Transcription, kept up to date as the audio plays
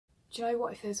Do you know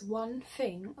what, if there's one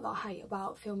thing that I hate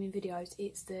about filming videos,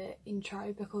 it's the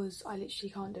intro, because I literally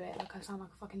can't do it. Like, I sound like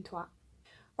a fucking twat.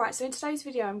 Right, so in today's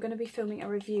video I'm going to be filming a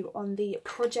review on the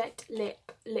Project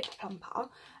Lip Lip Plumper.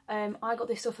 I got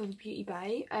this off of Beauty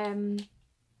Bay.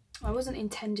 I wasn't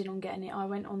intending on getting it, I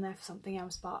went on there for something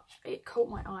else, but it caught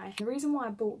my eye. The reason why I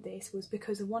bought this was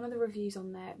because of one of the reviews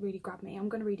on there really grabbed me. I'm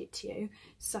going to read it to you.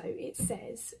 So it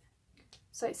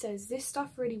says, this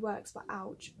stuff really works, but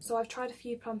ouch. So I've tried a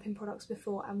few plumping products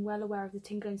before and well aware of the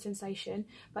tingling sensation,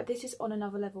 but this is on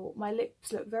another level. My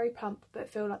lips look very plump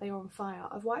but feel like they are on fire.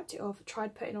 I've wiped it off,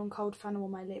 tried putting on cold flannel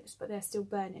on my lips, but they're still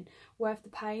burning. Worth the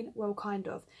pain? Well, kind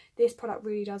of. This product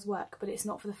really does work, but it's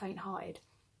not for the faint-hearted.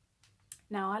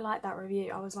 Now, I like that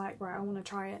review. I was like, right, I want to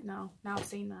try it now I've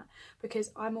seen that,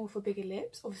 because I'm all for bigger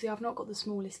lips. Obviously I've not got the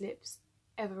smallest lips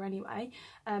ever anyway,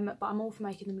 but I'm all for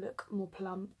making them look more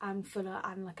plump and fuller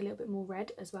and like a little bit more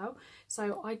red as well.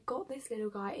 So I got this little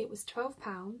guy. It was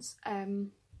 £12.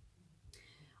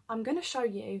 I'm going to show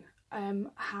you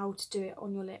how to do it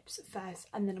on your lips first,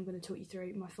 and then I'm going to talk you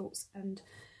through my thoughts and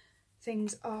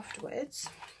things afterwards.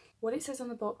 What it says on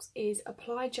the box is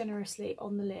apply generously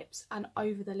on the lips and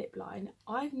over the lip line.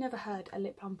 I've never heard a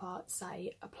lip plumper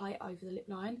say apply it over the lip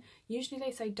line. Usually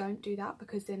they say don't do that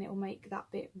because then it will make that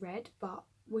bit red, but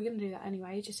we're going to do that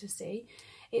anyway just to see.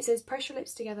 It says press your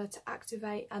lips together to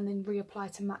activate and then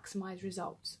reapply to maximise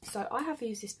results. So I have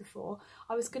used this before.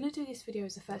 I was going to do this video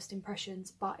as a first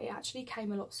impressions, but it actually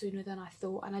came a lot sooner than I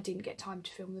thought and I didn't get time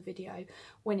to film the video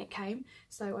when it came.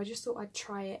 So I just thought I'd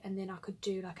try it and then I could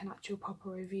do like an actual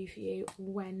proper review for you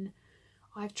when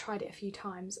I've tried it a few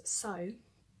times. So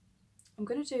I'm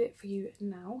going to do it for you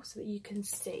now so that you can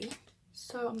see.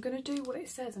 So I'm going to do what it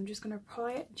says. I'm just going to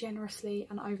apply it generously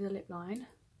and over the lip line.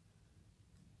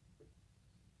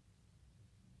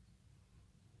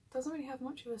 Doesn't really have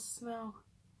much of a smell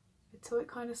at all. It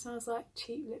kind of smells like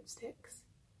cheap lipsticks.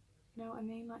 You know what I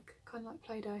mean? Like, kind of like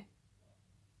Play-Doh.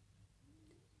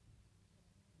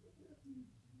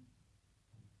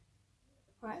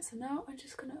 Right, so now I'm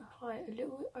just going to apply it a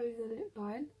little bit over the lip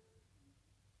line.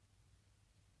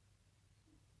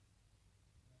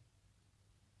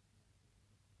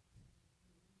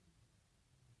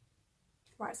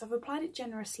 Right, so I've applied it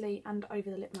generously and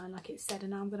over the lip line like it said, and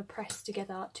now I'm going to press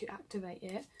together to activate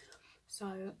it.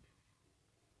 So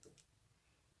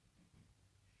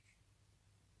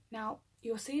now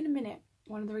you'll see in a minute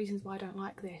one of the reasons why I don't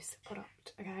like this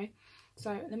product, okay? So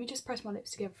let me just press my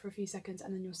lips together for a few seconds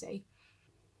and then you'll see.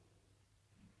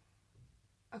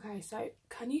 Okay, so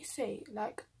can you see,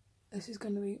 like, this is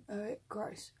going to be a bit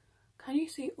gross. Can you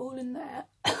see all in there?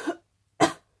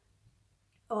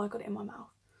 Oh, I got it in my mouth.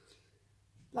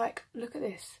 Like, look at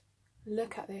this.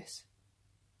 Look at this.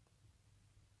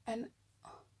 And,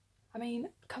 I mean,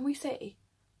 can we see?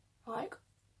 Like,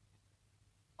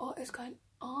 what is going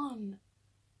on?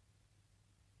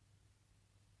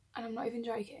 And I'm not even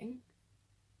joking.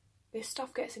 This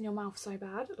stuff gets in your mouth so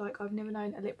bad. Like, I've never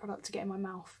known a lip product to get in my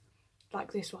mouth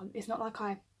like this one. It's not like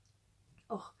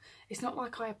it's not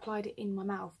like I applied it in my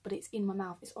mouth, but it's in my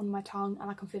mouth. It's on my tongue and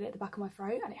I can feel it at the back of my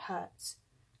throat and it hurts.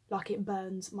 Like, it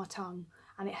burns my tongue.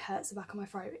 And it hurts the back of my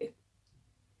throat.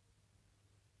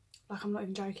 Like, I'm not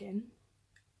even joking.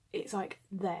 It's like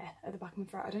there at the back of my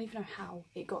throat. I don't even know how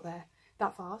it got there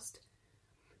that fast.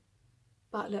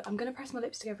 But look, I'm going to press my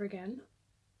lips together again.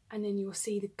 And then you'll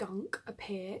see the gunk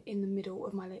appear in the middle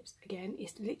of my lips again.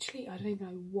 It's literally, I don't even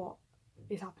know what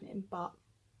is happening, but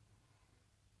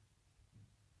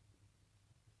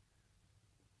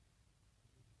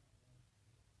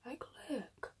like,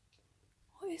 look.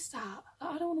 What is that?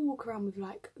 Like, I don't want to walk around with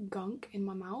like gunk in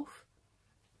my mouth.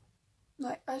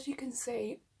 Like, as you can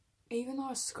see, even though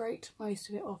I scraped most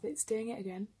of it off, it's doing it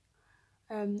again.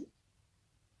 And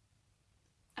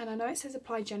I know it says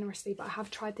apply generously, but I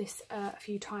have tried this a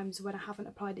few times when I haven't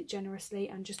applied it generously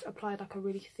and just applied like a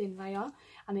really thin layer,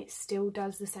 and it still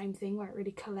does the same thing where it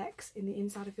really collects in the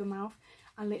inside of your mouth.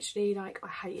 And literally, like, I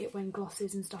hate it when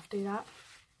glosses and stuff do that.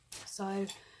 So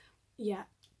yeah,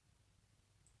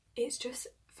 it's just,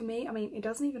 for me, I mean, it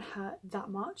doesn't even hurt that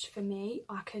much for me.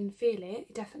 I can feel it.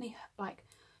 It definitely, like,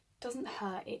 doesn't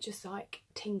hurt. It just, like,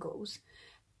 tingles.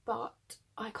 But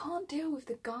I can't deal with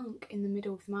the gunk in the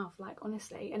middle of the mouth, like,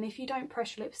 honestly. And if you don't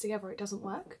press your lips together, it doesn't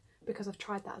work, because I've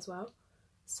tried that as well.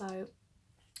 So,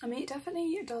 I mean,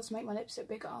 it does make my lips look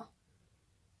bigger.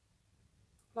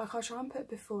 Like, I'll try and put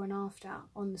before and after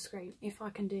on the screen, if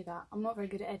I can do that. I'm not very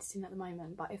good at editing at the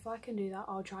moment, but if I can do that,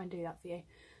 I'll try and do that for you.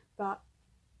 But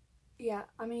yeah,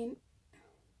 I mean,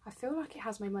 I feel like it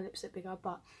has made my lips look bigger,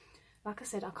 but like I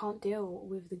said, I can't deal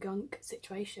with the gunk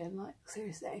situation, like,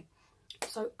 seriously.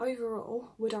 So overall,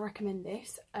 would I recommend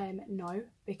this? No,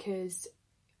 because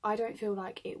I don't feel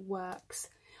like it works.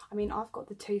 I mean, I've got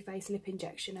the Too Faced lip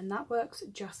injection and that works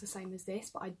just the same as this,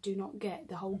 but I do not get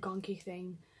the whole gunky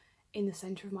thing in the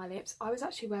centre of my lips. I was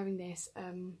actually wearing this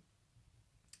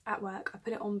at work. I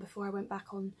put it on before I went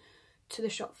back on to the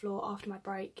shop floor after my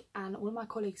break, and all of my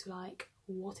colleagues were like,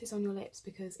 what is on your lips?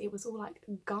 Because it was all like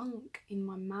gunk in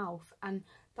my mouth, and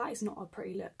that is not a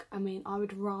pretty look. I mean, I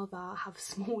would rather have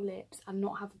small lips and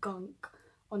not have gunk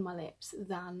on my lips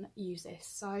than use this.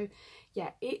 So yeah,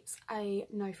 it's a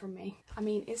no from me. I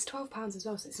mean, it's £12 as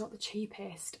well, so it's not the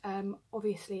cheapest.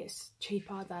 Obviously it's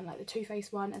cheaper than like the Too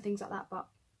Faced one and things like that, but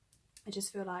I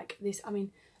just feel like this, I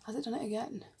mean, has it done it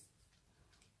again?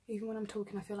 Even when I'm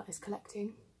talking, I feel like it's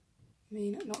collecting. I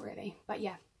mean, not really, but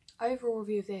yeah, overall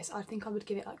review of this, I think I would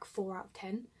give it like 4 out of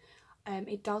 10.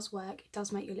 It does work, it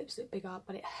does make your lips look bigger,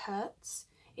 but it hurts,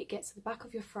 it gets to the back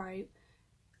of your throat,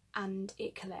 and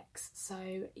it collects.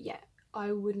 So yeah,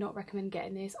 I would not recommend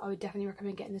getting this. I would definitely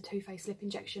recommend getting the Too Faced lip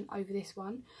injection over this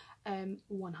one,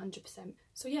 100%.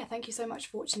 So yeah, thank you so much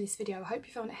for watching this video. I hope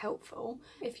you found it helpful.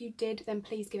 If you did, then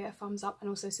please give it a thumbs up and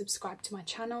also subscribe to my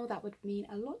channel. That would mean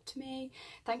a lot to me.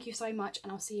 Thank you so much,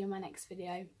 and I'll see you in my next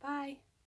video. Bye.